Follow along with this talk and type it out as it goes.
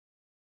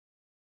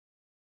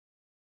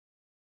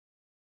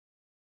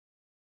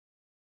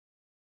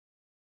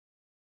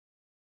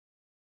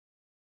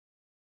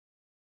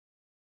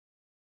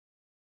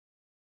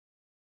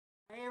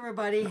Hey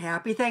everybody,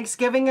 happy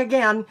Thanksgiving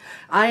again.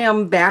 I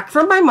am back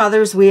from my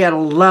mother's. We had a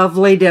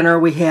lovely dinner.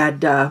 We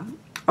had, the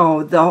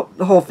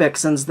whole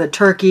fixins, the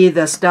turkey,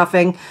 the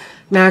stuffing,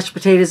 mashed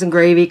potatoes and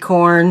gravy,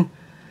 corn,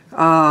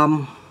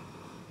 hot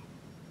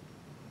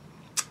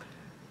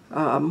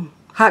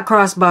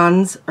cross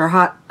buns, or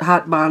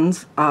hot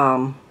buns,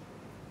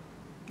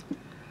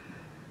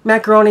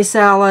 macaroni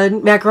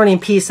salad, macaroni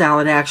and pea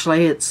salad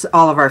actually. It's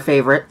all of our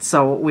favorite,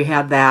 so we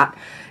had that.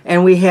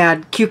 And we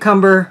had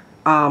cucumber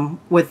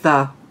with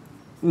the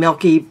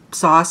milky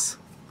sauce.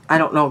 I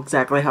don't know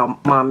exactly how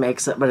Mom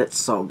makes it, but it's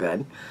so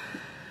good.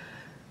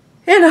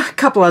 And a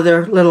couple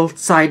other little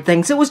side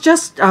things. It was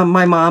just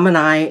my mom and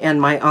I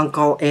and my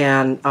uncle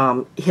and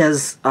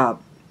his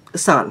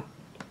son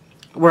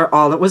were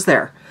all that was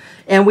there.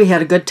 And we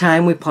had a good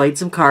time. We played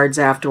some cards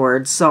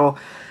afterwards. So,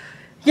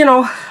 you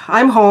know,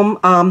 I'm home.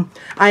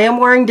 I am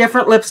wearing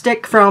different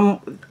lipstick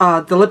from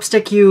the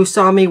lipstick you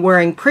saw me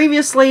wearing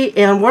previously.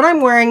 And what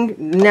I'm wearing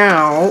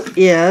now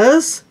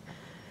is,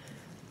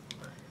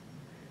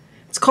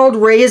 it's called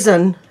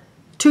Raisin,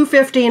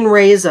 215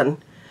 Raisin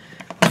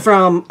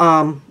from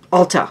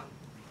Ulta.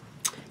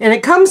 And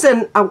it comes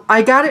in,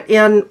 I got it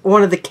in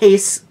one of the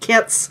case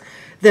kits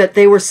that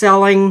they were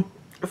selling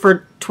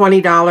for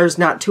 $20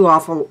 not too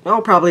awful,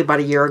 probably about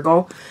a year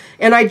ago.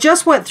 And I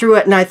just went through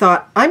it and I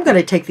thought, I'm going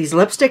to take these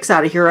lipsticks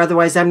out of here,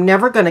 otherwise I'm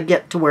never going to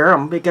get to wear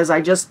them because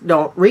I just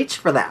don't reach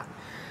for that.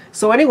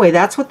 So anyway,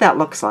 that's what that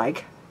looks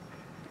like.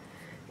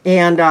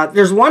 And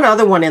there's one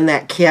other one in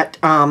that kit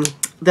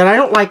that I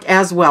don't like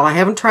as well. I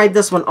haven't tried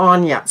this one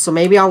on yet, so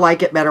maybe I'll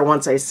like it better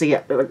once I see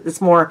it.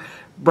 It's more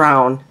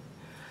brown.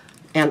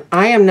 And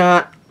I am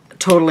not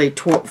totally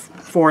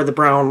for the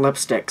brown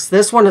lipsticks.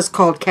 This one is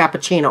called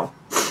Cappuccino.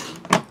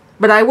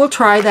 But I will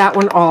try that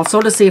one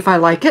also to see if I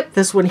like it.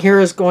 This one here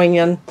is going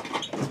in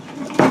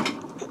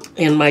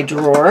my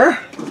drawer.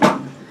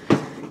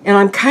 And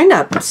I'm kind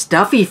of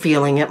stuffy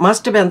feeling. It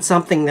must have been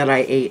something that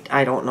I ate.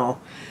 I don't know.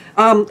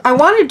 I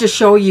wanted to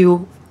show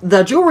you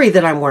the jewelry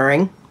that I'm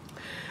wearing.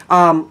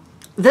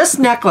 This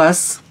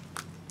necklace,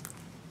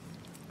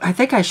 I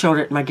think I showed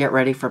it in my Get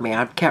Ready For Me.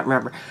 I can't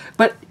remember.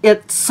 But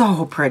it's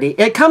so pretty.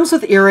 It comes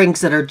with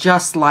earrings that are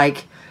just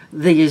like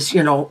these,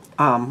 you know,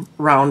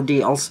 round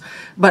deals.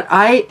 But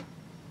I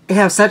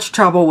have such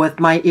trouble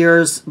with my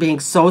ears being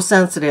so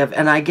sensitive,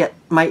 and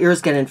my ears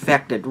get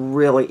infected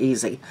really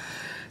easy.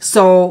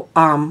 So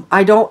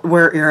I don't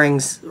wear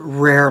earrings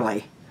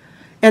rarely.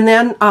 And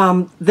then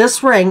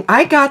this ring,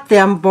 I got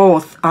them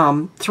both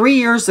 3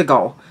 years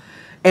ago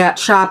at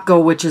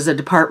ShopGo, which is a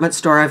department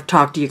store I've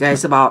talked to you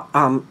guys about,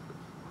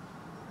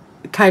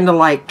 kind of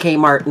like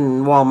Kmart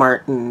and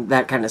Walmart and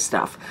that kind of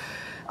stuff.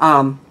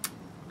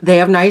 They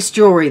have nice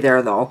jewelry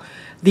there though.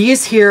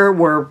 These here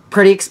were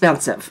pretty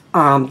expensive.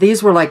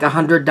 These were like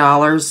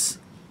 $100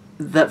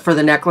 for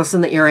the necklace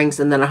and the earrings,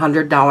 and then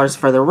 $100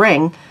 for the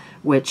ring,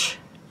 which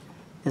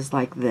is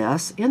like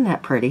this. Isn't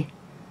that pretty?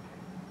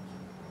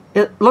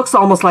 It looks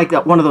almost like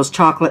one of those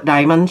chocolate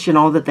diamonds, you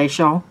know, that they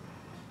show.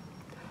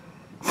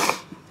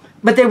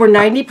 But they were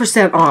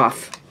 90%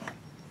 off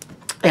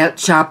at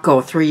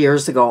ShopGo 3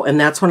 years ago, and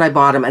that's when I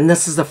bought them. And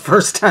this is the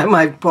first time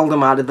I pulled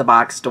them out of the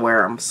box to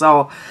wear them.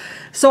 So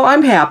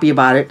I'm happy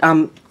about it.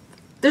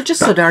 They're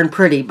just so darn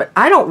pretty, but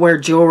I don't wear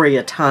jewelry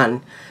a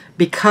ton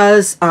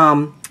because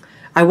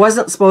I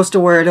wasn't supposed to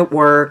wear it at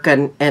work,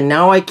 and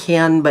now I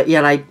can, but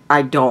yet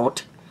I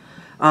don't.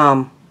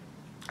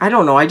 I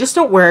don't know. I just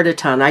don't wear it a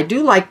ton. I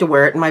do like to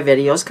wear it in my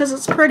videos because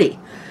it's pretty.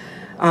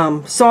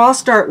 So I'll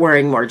start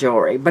wearing more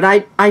jewelry, but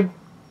I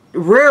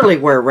rarely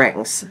wear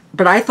rings,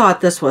 but I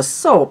thought this was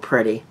so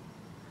pretty.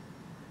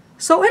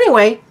 So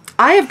anyway,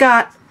 I have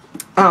got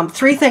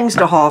 3 things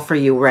to haul for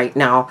you right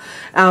now.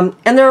 And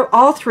they're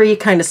all 3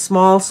 kind of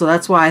small, so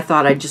that's why I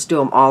thought I'd just do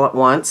them all at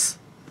once.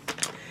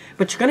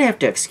 But you're going to have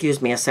to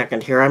excuse me a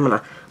second here. I'm going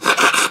to...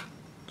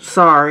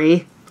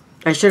 Sorry.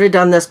 I should have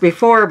done this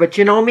before, but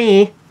you know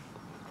me.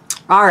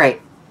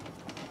 Alright.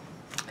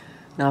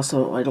 Now,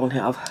 so I don't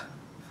have...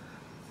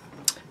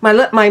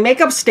 My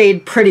makeup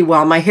stayed pretty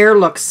well. My hair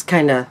looks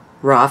kind of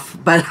rough,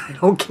 but I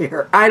don't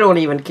care. I don't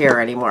even care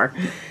anymore.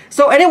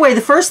 So anyway,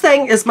 the first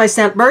thing is my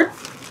ScentBird.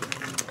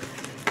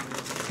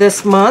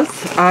 This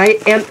month,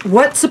 and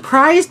what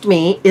surprised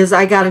me is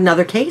I got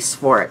another case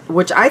for it,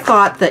 which I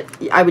thought that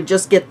I would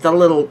just get the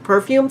little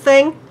perfume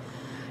thing,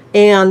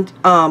 and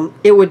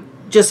it would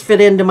just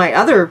fit into my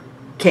other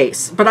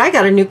case. But I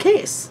got a new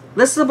case.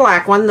 This is a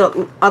black one.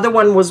 The other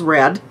one was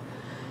red.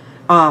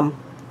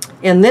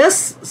 And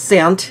this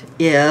scent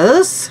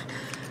is,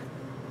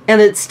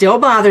 and it still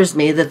bothers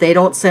me that they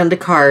don't send a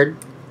card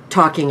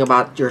talking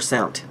about your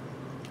scent.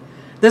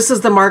 This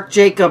is the Marc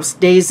Jacobs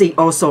Daisy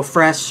Oh So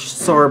Fresh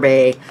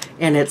Sorbet,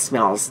 and it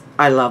smells.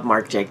 I love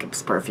Marc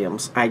Jacobs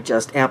perfumes. I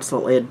just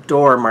absolutely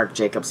adore Marc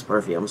Jacobs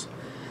perfumes.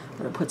 I'm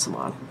going to put some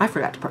on. I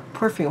forgot to put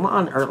perfume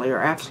on earlier,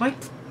 actually.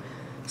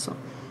 So,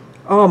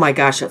 oh my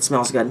gosh, it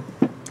smells good.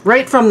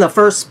 Right from the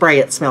first spray,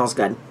 it smells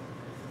good.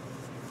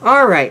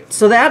 Alright,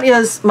 so that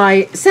is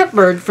my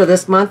ScentBird for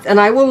this month, and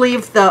I will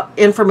leave the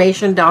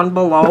information down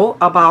below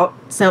about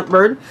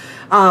ScentBird.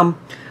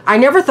 I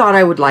never thought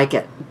I would like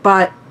it,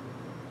 but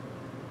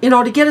you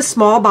know, to get a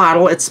small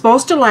bottle, it's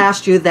supposed to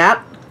last you,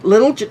 that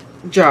little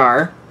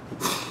jar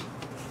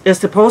is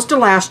supposed to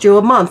last you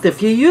a month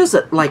if you use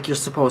it like you're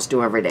supposed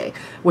to every day,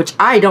 which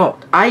I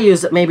don't. I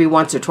use it maybe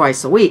once or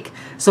twice a week,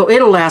 so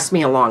it'll last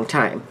me a long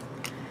time.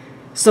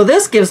 So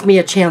this gives me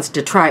a chance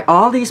to try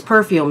all these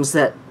perfumes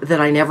that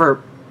I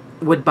never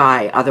would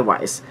buy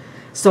otherwise.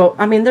 So,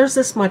 I mean, there's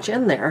this much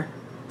in there,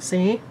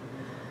 see?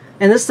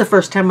 And this is the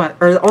first time,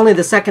 or only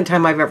the second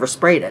time I've ever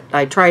sprayed it.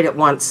 I tried it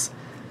once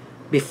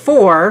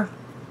before,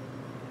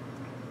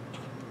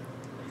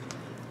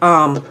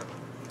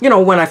 you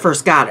know, when I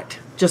first got it,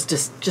 just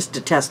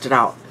to test it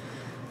out.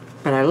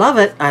 But I love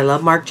it. I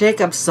love Marc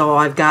Jacobs, so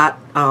I've got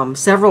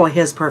several of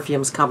his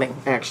perfumes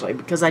coming, actually,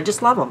 because I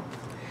just love them.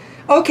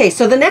 Okay,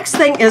 so the next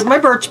thing is my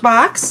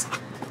Birchbox,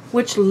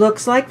 which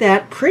looks like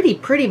that.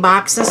 Pretty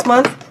box this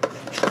month.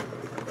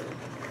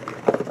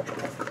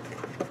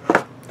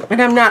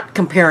 And I'm not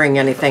comparing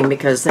anything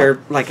because they're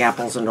like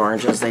apples and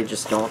oranges. They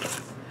just don't.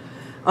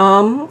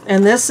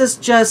 And this is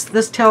just,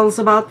 this tells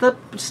about the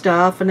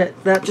stuff, and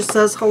that just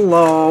says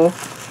hello.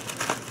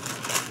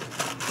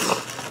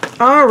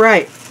 All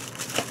right.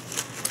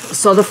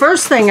 So the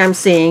first thing I'm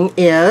seeing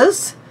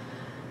is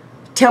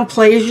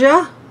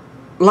Templasia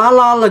La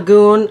La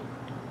Lagoon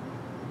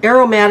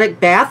Aromatic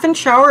Bath and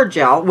Shower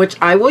Gel, which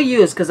I will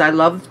use because I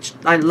love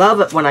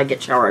it when I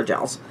get shower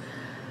gels.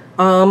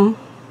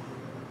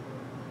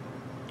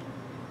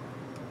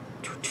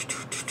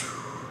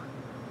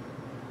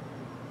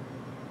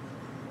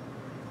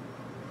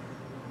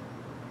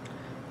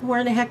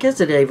 Where the heck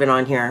is it even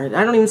on here?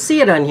 I don't even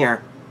see it on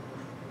here.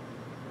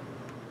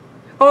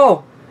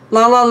 Oh,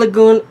 La La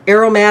Lagoon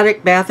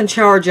Aromatic Bath and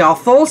Shower Gel.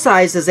 Full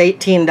size is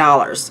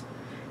 $18.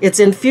 It's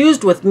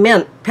infused with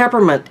mint,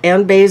 peppermint,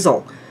 and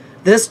basil.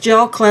 This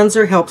gel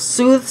cleanser helps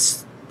soothe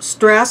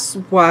stress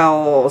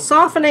while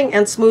softening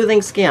and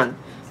smoothing skin.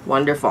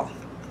 Wonderful.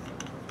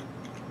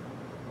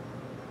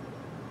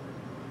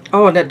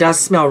 Oh, and it does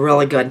smell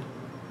really good.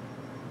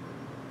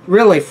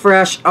 Really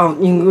fresh. Oh,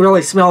 you can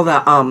really smell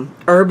the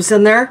herbs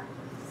in there.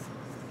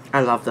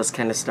 I love this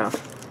kind of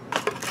stuff.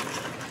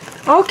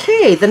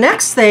 Okay, the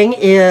next thing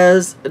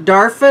is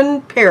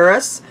Darphin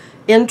Paris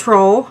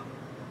Intro.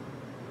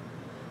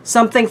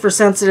 Something for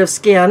sensitive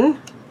skin.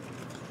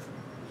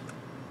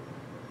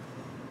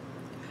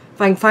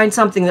 If I can find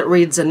something that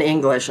reads in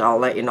English, I'll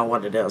let you know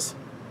what it is.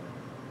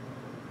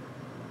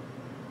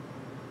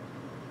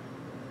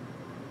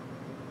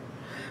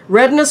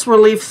 Redness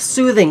Relief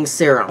Soothing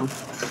Serum.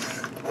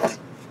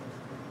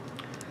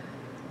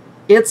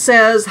 It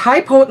says,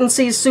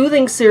 high-potency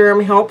soothing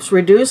serum helps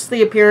reduce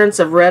the appearance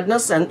of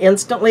redness and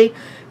instantly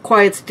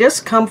quiets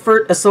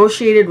discomfort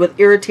associated with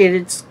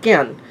irritated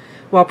skin,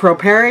 while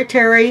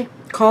proprietary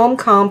Calm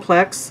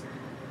Complex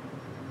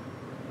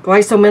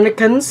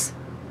glycosaminoglycans.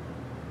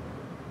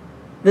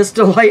 This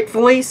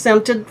delightfully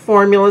scented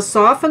formula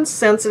softens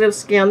sensitive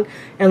skin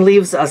and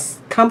leaves a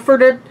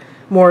comforted,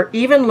 more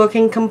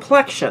even-looking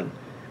complexion,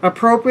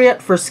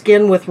 appropriate for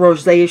skin with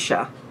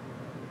rosacea.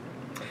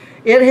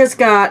 It has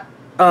got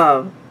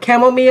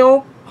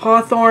chamomile,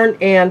 hawthorn,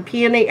 and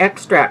peony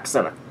extracts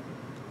in it.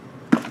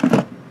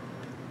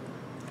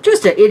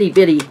 Just a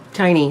itty-bitty,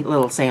 tiny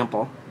little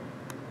sample.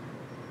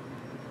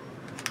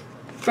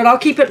 But I'll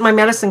keep it in my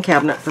medicine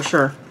cabinet for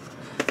sure.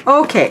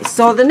 Okay,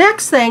 so the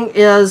next thing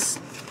is,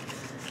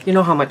 you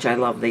know how much I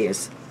love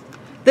these.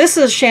 This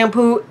is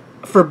shampoo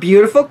for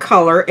beautiful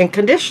color and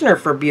conditioner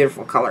for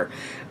beautiful color.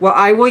 Well,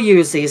 I will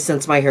use these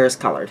since my hair is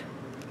colored.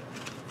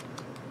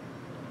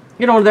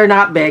 You know, they're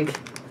not big.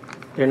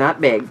 They're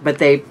not big, but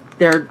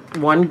they're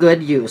one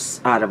good use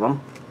out of them.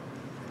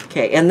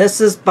 Okay, and this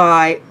is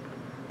by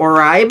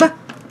Oribe.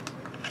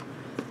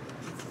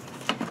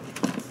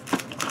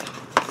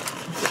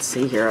 Let's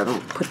see here. I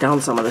don't put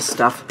down some of this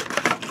stuff.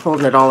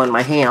 Holding it all in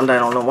my hand. I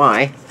don't know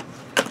why.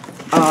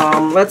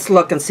 Let's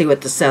look and see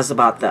what this says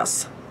about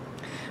this.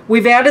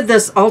 We've added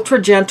this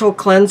ultra gentle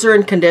cleanser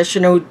and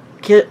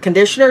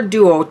conditioner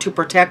duo to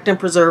protect and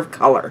preserve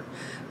color.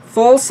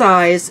 Full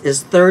size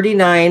is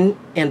 $39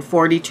 and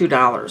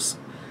 $42.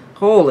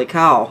 Holy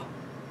cow.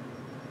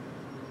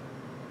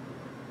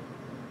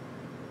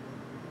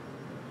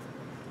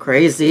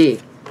 Crazy.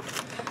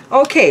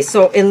 Okay,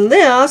 so in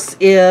this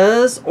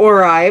is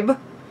Oribe.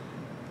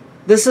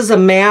 This is a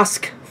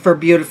mask for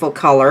beautiful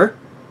color.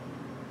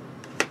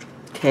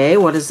 Okay,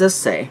 what does this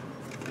say?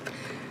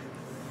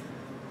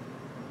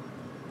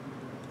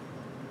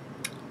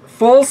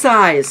 Full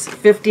size,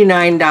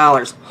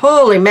 $59.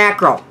 Holy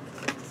mackerel.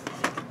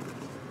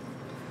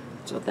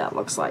 That's what that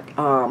looks like.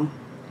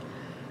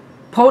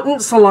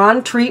 Potent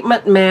salon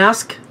treatment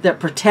mask that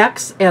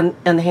protects and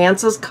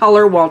enhances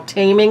color while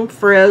taming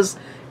frizz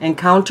and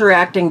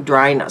counteracting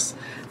dryness.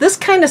 This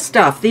kind of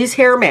stuff, these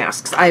hair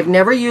masks, I've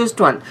never used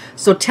one.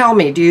 So tell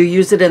me, do you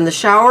use it in the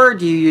shower?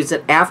 Do you use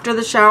it after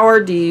the shower?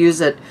 Do you use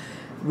it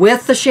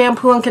with the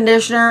shampoo and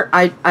conditioner?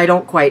 I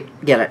don't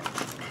quite get it.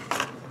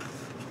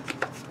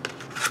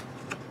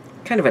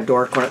 Kind of a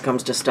dork when it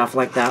comes to stuff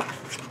like that.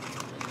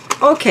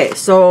 Okay,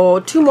 so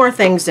two more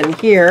things in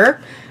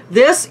here.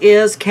 This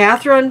is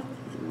Catherine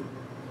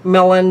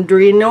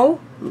Melandrino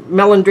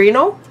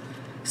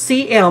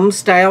CM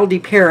Style de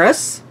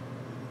Paris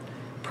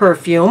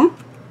perfume.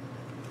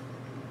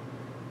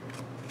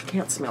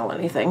 Can't smell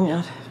anything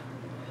yet.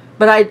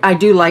 But I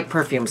do like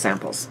perfume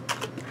samples.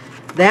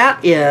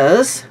 That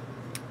is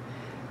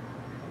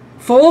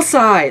full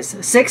size,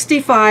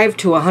 $65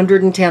 to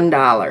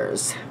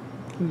 $110.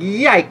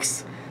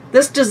 Yikes.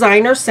 This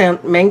designer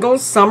scent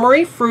mingles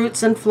summery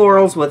fruits and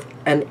florals with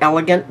an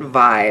elegant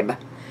vibe.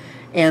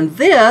 And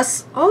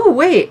this, oh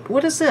wait,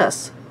 what is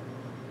this?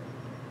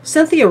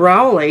 Cynthia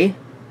Rowley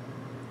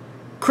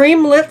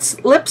Cream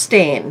Lip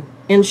Stain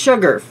in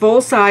Sugar. Full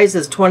size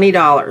is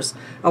 $20.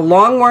 A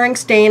long-wearing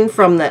stain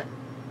from the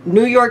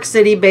New York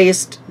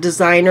City-based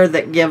designer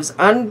that gives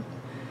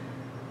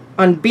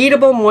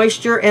unbeatable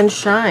moisture and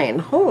shine.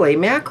 Holy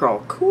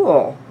mackerel,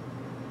 cool.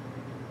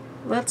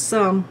 Let's,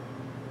 I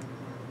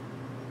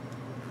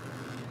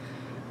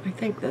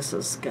think this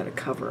has got a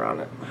cover on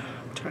it.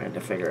 I'm trying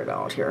to figure it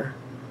out here.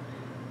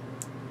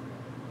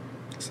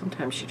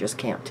 Sometimes you just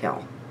can't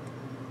tell.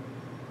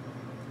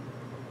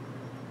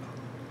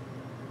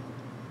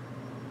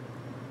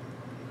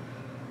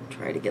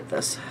 Try to get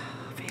this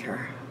over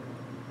here.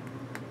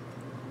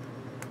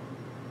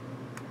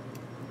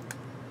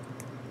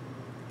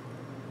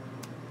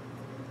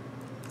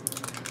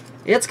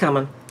 It's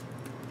coming.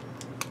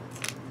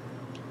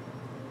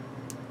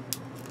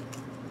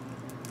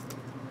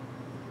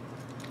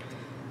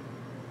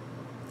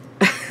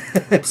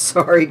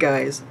 Sorry,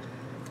 guys.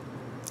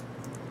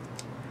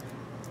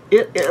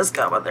 It is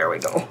coming. There we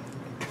go.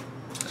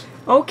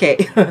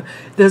 Okay.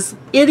 This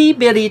itty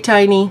bitty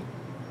tiny.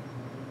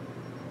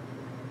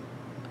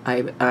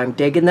 I'm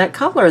digging that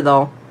color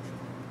though.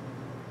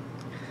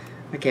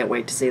 I can't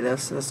wait to see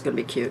this. This is going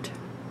to be cute.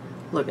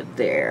 Look at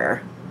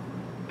there.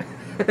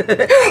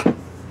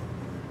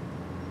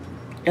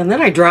 And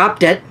then I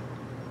dropped it.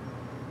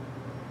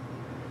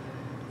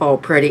 Oh,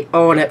 pretty.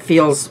 Oh, and it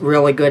feels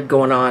really good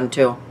going on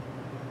too.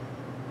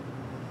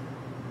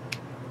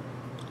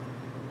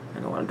 I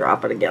don't want to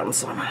drop it again,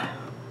 so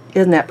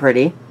isn't that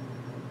pretty?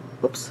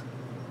 Oops.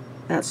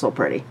 That's so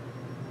pretty.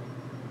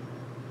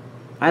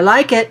 I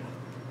like it.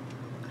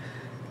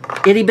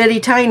 Itty bitty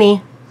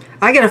tiny.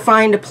 I gotta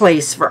find a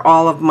place for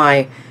all of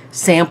my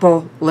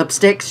sample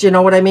lipsticks, you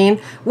know what I mean?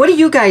 What do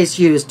you guys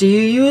use? Do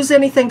you use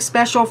anything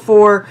special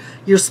for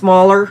your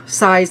smaller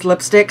size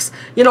lipsticks?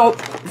 You know,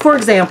 for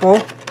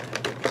example,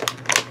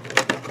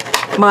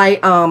 my,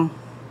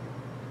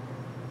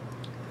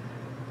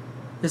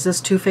 is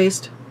this Too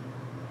Faced?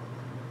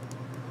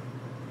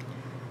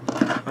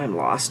 I'm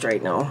lost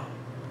right now.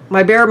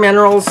 My Bare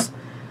Minerals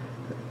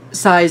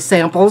size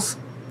samples.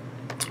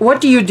 What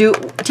do you do?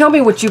 Tell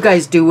me what you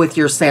guys do with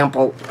your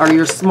sample or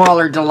your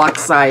smaller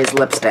deluxe size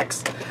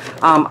lipsticks.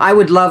 I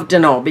would love to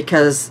know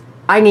because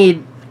I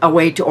need a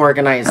way to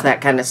organize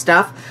that kind of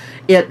stuff.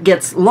 It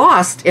gets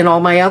lost in all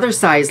my other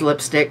size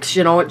lipsticks.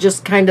 You know, it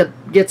just kind of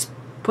gets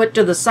put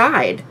to the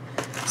side.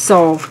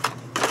 So,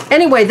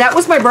 anyway, that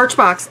was my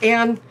Birchbox.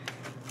 And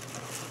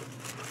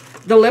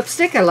the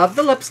lipstick, I love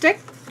the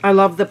lipstick. I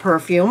love the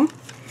perfume.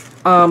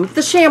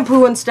 The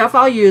shampoo and stuff,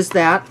 I'll use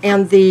that.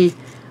 And the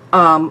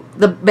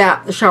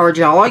shower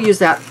gel, I'll use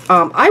that.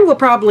 I will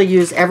probably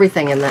use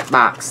everything in that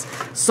box.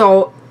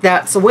 So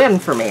that's a win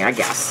for me, I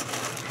guess.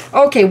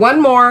 Okay,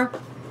 one more.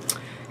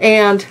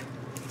 And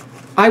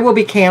I will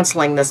be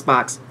canceling this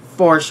box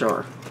for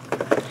sure.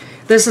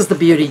 This is the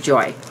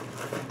BeautyJoy.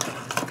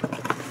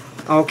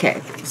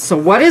 Okay, so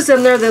what is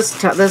in there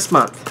this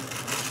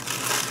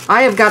month?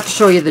 I have got to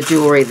show you the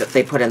jewelry that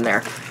they put in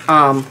there.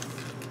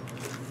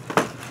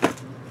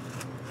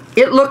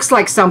 It looks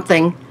like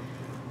something.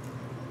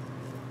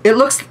 It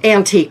looks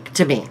antique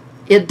to me.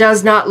 It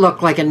does not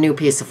look like a new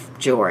piece of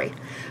jewelry.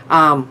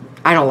 I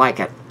don't like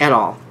it at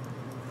all.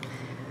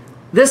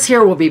 This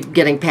here will be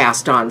getting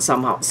passed on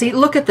somehow. See,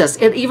 look at this.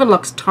 It even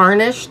looks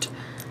tarnished.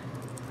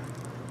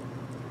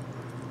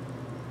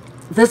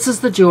 This is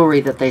the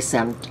jewelry that they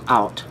sent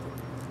out.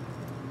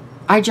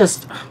 I'm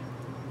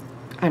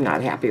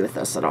not happy with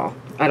this at all.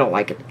 I don't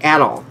like it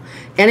at all.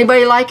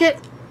 Anybody like it?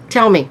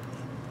 Tell me.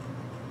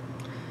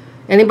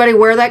 Anybody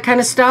wear that kind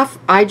of stuff?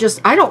 I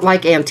don't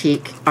like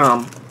antique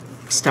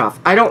stuff.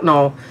 I don't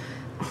know.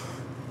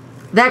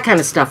 That kind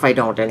of stuff I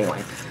don't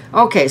anyway.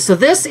 Okay, so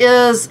this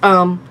is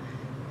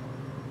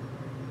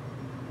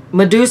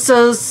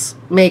Medusa's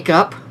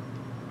makeup.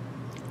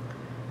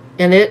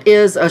 And it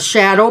is a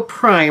shadow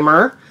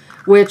primer,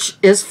 which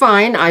is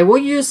fine. I will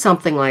use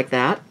something like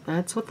that.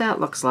 That's what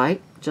that looks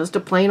like. Just a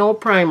plain old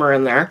primer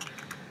in there.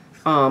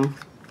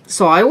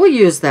 So I will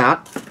use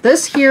that.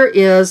 This here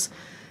is...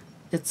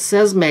 It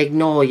says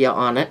Magnolia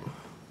on it.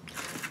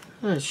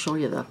 I'm going to show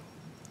you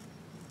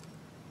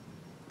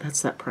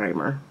that's that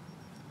primer.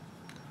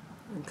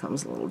 It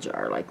comes in a little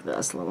jar like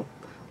this. Little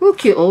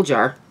cute little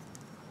jar.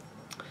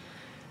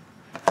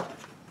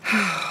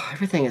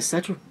 Everything is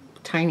such a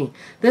tiny.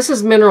 This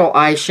is mineral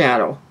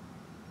eyeshadow.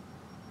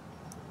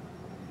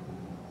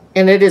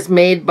 And it is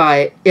made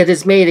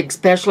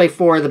especially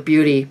for the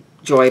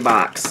BeautyJoy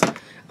box.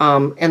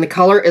 And the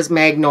color is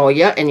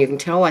Magnolia, and you can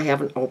tell I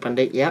haven't opened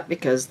it yet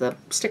because the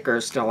sticker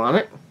is still on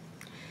it.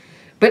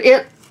 But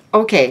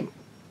okay,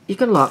 you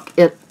can look,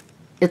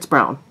 it's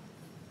brown.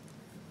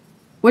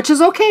 Which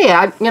is okay.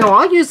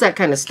 I'll use that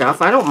kind of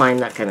stuff. I don't mind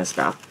that kind of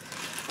stuff.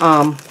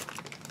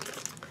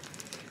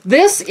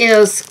 This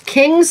is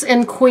Kings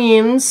and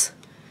Queens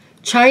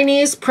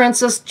Chinese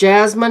Princess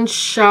Jasmine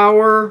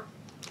Shower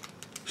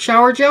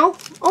Gel.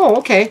 Oh,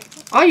 okay.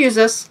 I'll use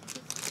this.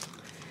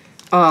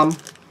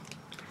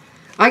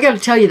 I got to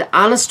tell you the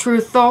honest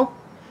truth, though.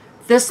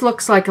 This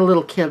looks like a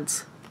little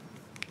kid's.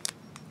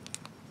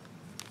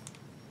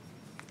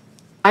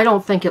 I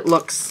don't think it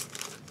looks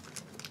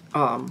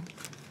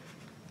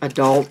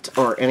adult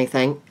or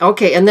anything.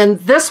 Okay, and then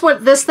this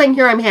thing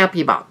here I'm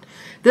happy about.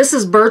 This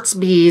is Burt's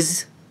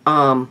Bees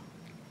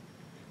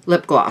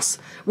lip gloss,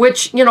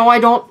 which, I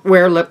don't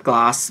wear lip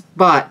gloss,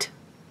 but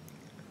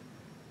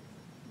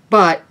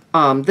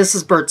this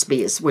is Burt's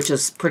Bees, which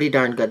is pretty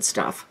darn good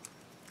stuff.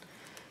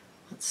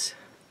 Let's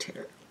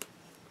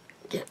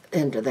get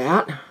into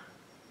that.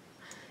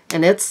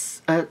 And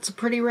it's a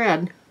pretty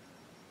red.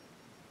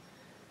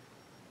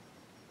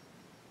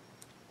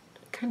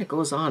 It kind of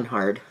goes on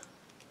hard.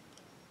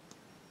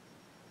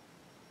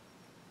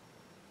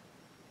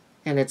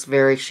 And it's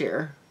very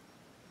sheer.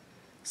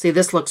 See,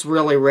 this looks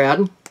really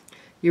red.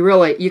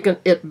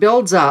 It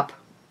builds up,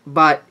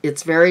 but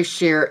it's very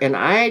sheer, and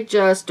I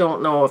just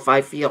don't know if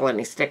I feel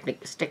any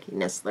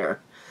stickiness there.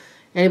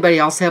 Anybody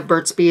else have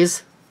Burt's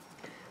Bees?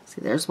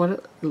 See, there's what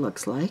it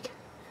looks like.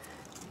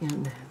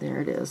 And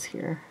there it is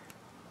here.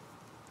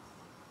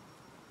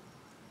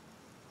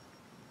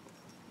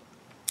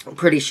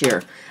 Pretty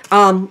sheer.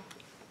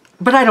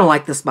 But I don't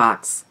like this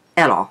box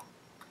at all.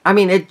 I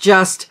mean, it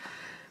just...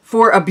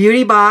 For a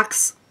beauty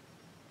box,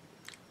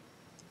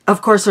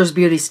 of course there's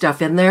beauty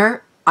stuff in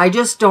there. I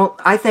just don't,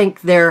 I think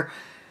their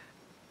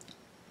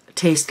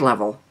taste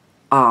level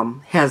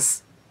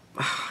has,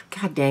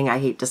 God dang, I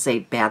hate to say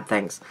bad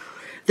things.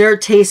 Their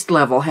taste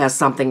level has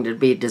something to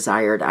be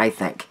desired, I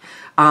think.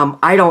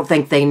 I don't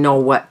think they know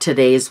what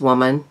today's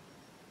woman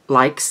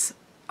likes.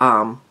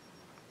 Now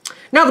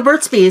the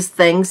Burt's Bees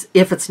things,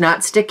 if it's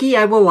not sticky,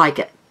 I will like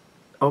it.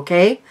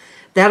 Okay?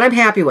 That I'm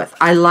happy with.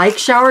 I like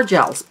shower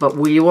gels, but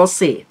we will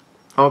see.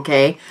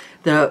 Okay,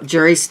 the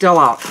jury's still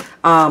out.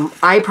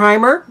 Eye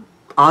primer,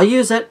 I'll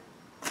use it.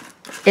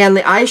 And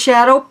the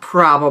eyeshadow,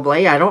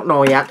 probably. I don't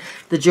know yet.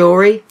 The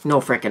jewelry, no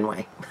frickin'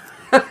 way.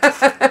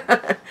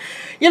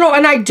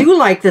 And I do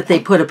like that they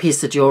put a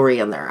piece of jewelry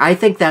in there. I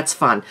think that's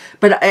fun.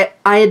 But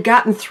I had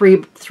gotten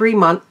three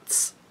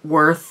months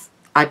worth.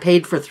 I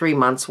paid for 3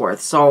 months worth.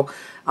 So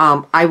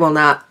I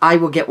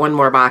will get one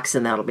more box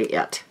and that'll be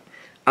it.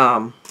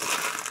 I'm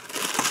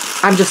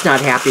just not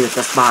happy with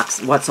this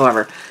box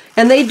whatsoever.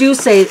 And they do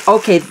say,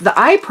 okay, the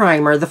eye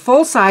primer, the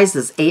full size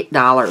is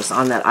 $8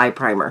 on that eye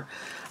primer.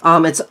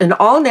 It's an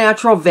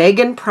all-natural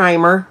vegan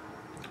primer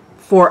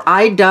for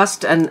eye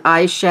dust and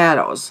eye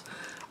shadows.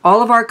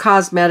 All of our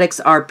cosmetics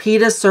are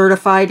PETA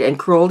certified and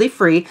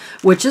cruelty-free,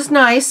 which is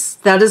nice.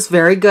 That is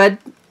very good.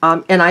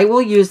 And I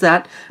will use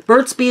that.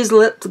 Burt's Bees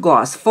lip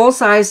gloss, full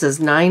size is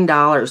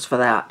 $9 for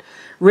that.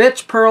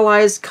 Rich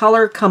pearlized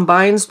color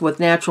combines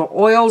with natural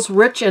oils,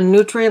 rich in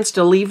nutrients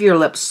to leave your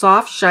lips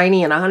soft,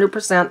 shiny, and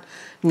 100%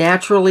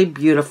 naturally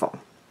beautiful.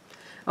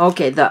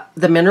 Okay, the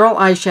mineral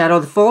eyeshadow,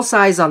 the full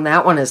size on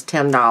that one is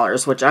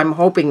 $10, which I'm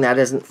hoping that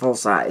isn't full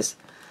size.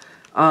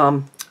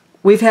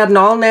 We've had an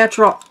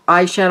all-natural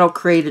eyeshadow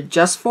created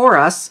just for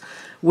us.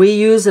 We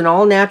use an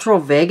all-natural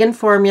vegan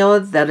formula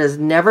that has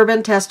never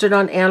been tested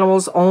on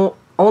animals,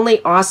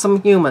 only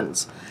awesome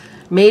humans.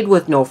 Made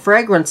with no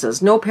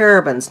fragrances, no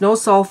parabens, no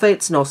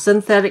sulfates, no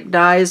synthetic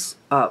dyes,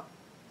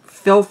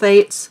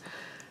 phthalates.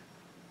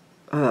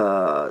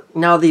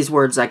 Now these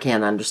words I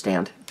can't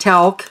understand.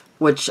 Talc,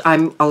 which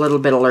I'm a little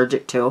bit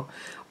allergic to,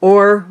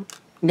 or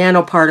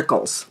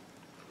nanoparticles.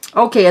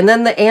 Okay, and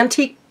then the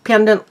antique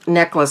pendant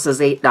necklace is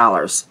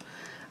 $8.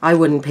 I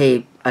wouldn't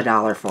pay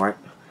 $1 for it.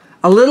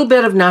 A little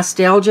bit of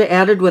nostalgia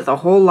added with a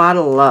whole lot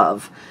of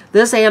love.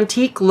 This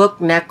antique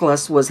look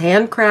necklace was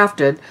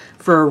handcrafted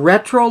for a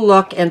retro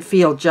look and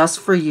feel just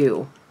for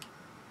you.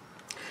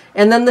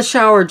 And then the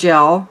shower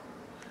gel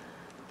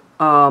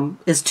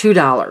is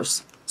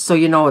 $2. So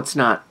you know it's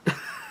not.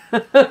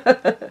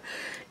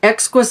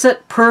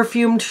 Exquisite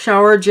perfumed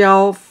shower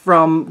gel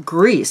from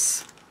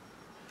Greece.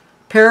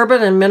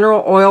 Paraben and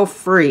mineral oil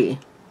free.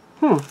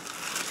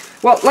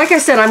 Well, like I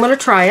said, I'm going to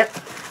try it.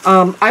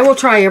 I will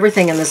try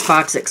everything in this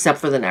box except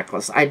for the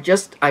necklace.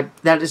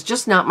 That is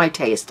just not my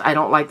taste. I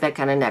don't like that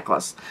kind of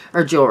necklace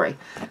or jewelry.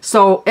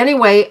 So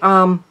anyway,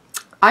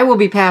 I will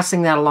be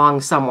passing that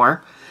along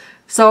somewhere.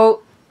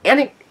 So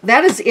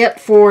that is it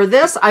for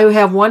this. I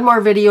have one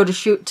more video to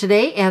shoot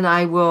today, and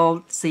I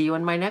will see you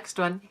in my next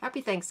one.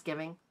 Happy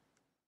Thanksgiving.